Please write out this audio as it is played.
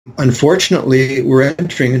Unfortunately, we're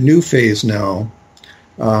entering a new phase now,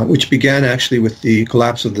 which began actually with the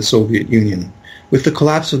collapse of the Soviet Union. With the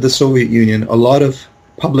collapse of the Soviet Union, a lot of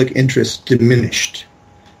public interest diminished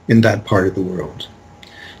in that part of the world,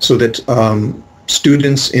 so that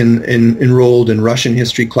students enrolled in Russian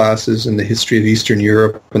history classes and the history of Eastern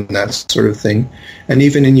Europe and that sort of thing, and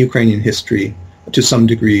even in Ukrainian history, to some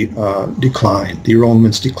degree, declined. The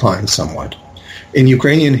enrollments declined somewhat. In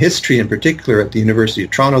Ukrainian history, in particular, at the University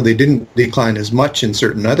of Toronto, they didn't decline as much in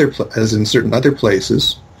certain other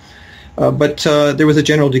places, but there was a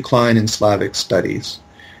general decline in Slavic studies.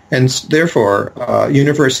 And therefore,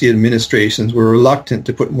 university administrations were reluctant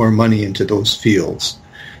to put more money into those fields.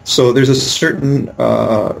 So there's a certain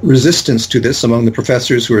resistance to this among the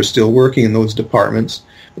professors who are still working in those departments,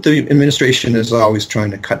 but the administration is always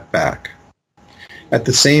trying to cut back. At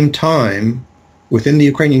the same time, within the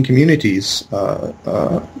Ukrainian communities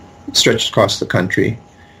stretched across the country,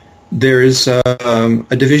 there is a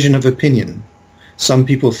division of opinion. Some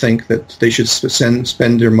people think that they should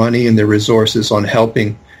spend their money and their resources on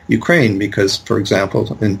helping Ukraine because, for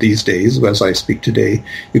example, in these days, as I speak today,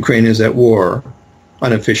 Ukraine is at war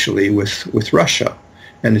unofficially with Russia,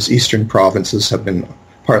 and its eastern provinces have been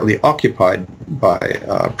partly occupied by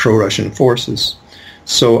pro-Russian forces.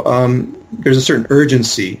 So there's a certain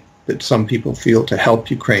urgency that some people feel to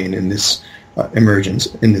help Ukraine in this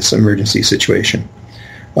emergency situation.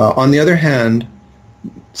 On the other hand,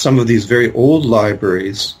 some of these very old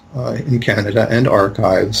libraries in Canada and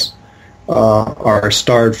archives are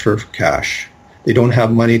starved for cash. They don't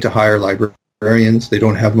have money to hire librarians. They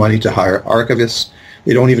don't have money to hire archivists.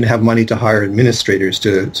 They don't even have money to hire administrators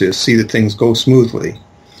to see that things go smoothly.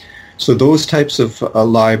 So those types of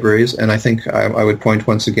libraries, and I think I would point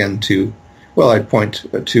once again to, I'd point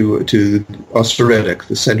to Oseredok,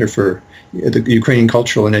 the Center for the Ukrainian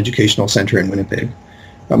Cultural and Educational Center in Winnipeg.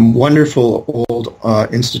 A wonderful old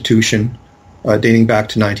institution dating back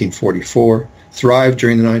to 1944, thrived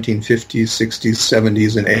during the 1950s, 60s,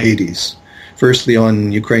 70s, and 80s, firstly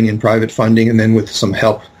on Ukrainian private funding and then with some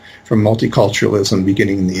help from multiculturalism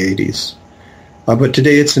beginning in the 80s. But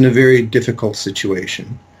today it's in a very difficult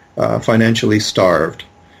situation, financially starved.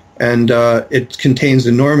 And it contains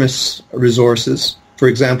enormous resources. For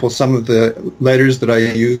example, some of the letters that I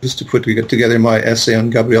used to put together my essay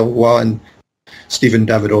on Gabriel Roy and Stephen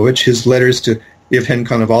Davidovich, his letters to Yevhen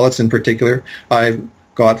Konovalets in particular, I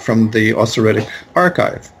got from the Oseredok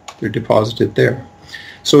archive. They're deposited there.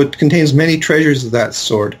 So it contains many treasures of that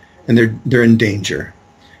sort, and they're in danger.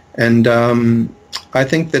 And I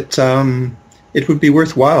think that it would be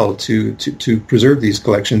worthwhile to preserve these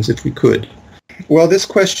collections if we could. Well, this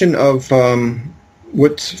question of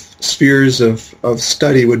what spheres of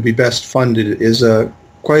study would be best funded is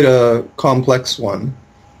quite a complex one,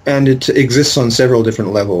 and it exists on several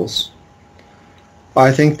different levels.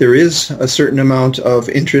 I think there is a certain amount of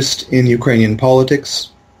interest in Ukrainian politics,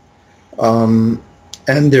 and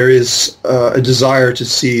there is a desire to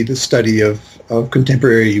see the study of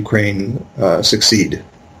contemporary Ukraine succeed.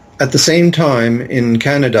 At the same time, in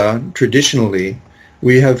Canada, traditionally,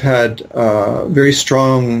 we have had very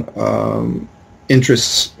strong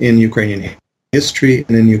interests in Ukrainian history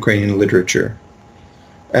and in Ukrainian literature.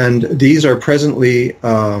 And these are presently,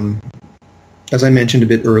 as I mentioned a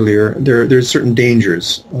bit earlier, there's certain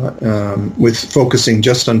dangers with focusing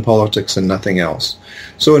just on politics and nothing else.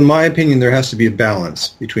 So in my opinion, there has to be a balance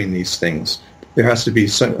between these things. There has to be a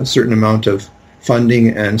certain amount of funding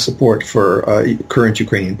and support for current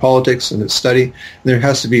Ukrainian politics and its study. There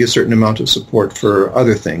has to be a certain amount of support for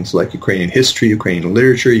other things like Ukrainian history, Ukrainian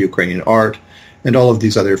literature, Ukrainian art, and all of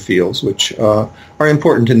these other fields, which are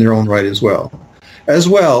important in their own right as well. As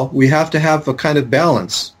well, we have to have a kind of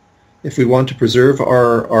balance if we want to preserve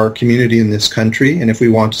our community in this country and if we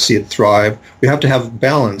want to see it thrive. We have to have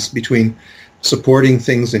balance between supporting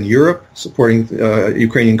things in Europe, supporting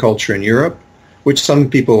Ukrainian culture in Europe, which some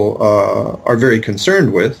people are very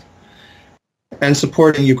concerned with, and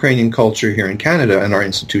supporting Ukrainian culture here in Canada and our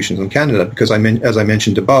institutions in Canada, because as I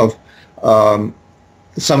mentioned above,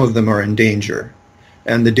 some of them are in danger,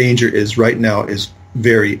 and the danger right now is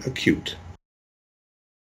very acute.